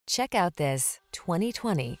Check out this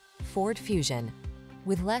 2020 Ford Fusion.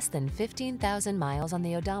 With less than 15,000 miles on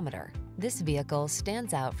the odometer, this vehicle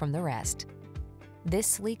stands out from the rest. This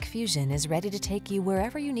sleek Fusion is ready to take you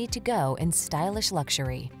wherever you need to go in stylish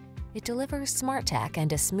luxury. It delivers smart tech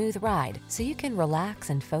and a smooth ride so you can relax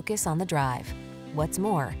and focus on the drive. What's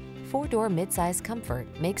more, four-door midsize comfort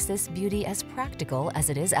makes this beauty as practical as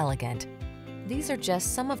it is elegant. These are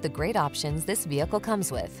just some of the great options this vehicle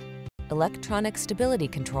comes with: electronic stability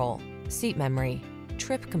control, seat memory,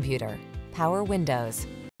 trip computer, power windows,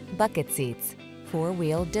 bucket seats,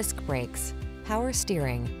 four-wheel disc brakes, power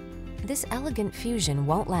steering. This elegant Fusion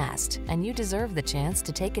won't last, and you deserve the chance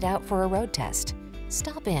to take it out for a road test.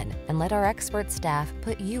 Stop in and let our expert staff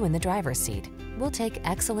put you in the driver's seat. We'll take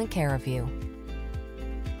excellent care of you.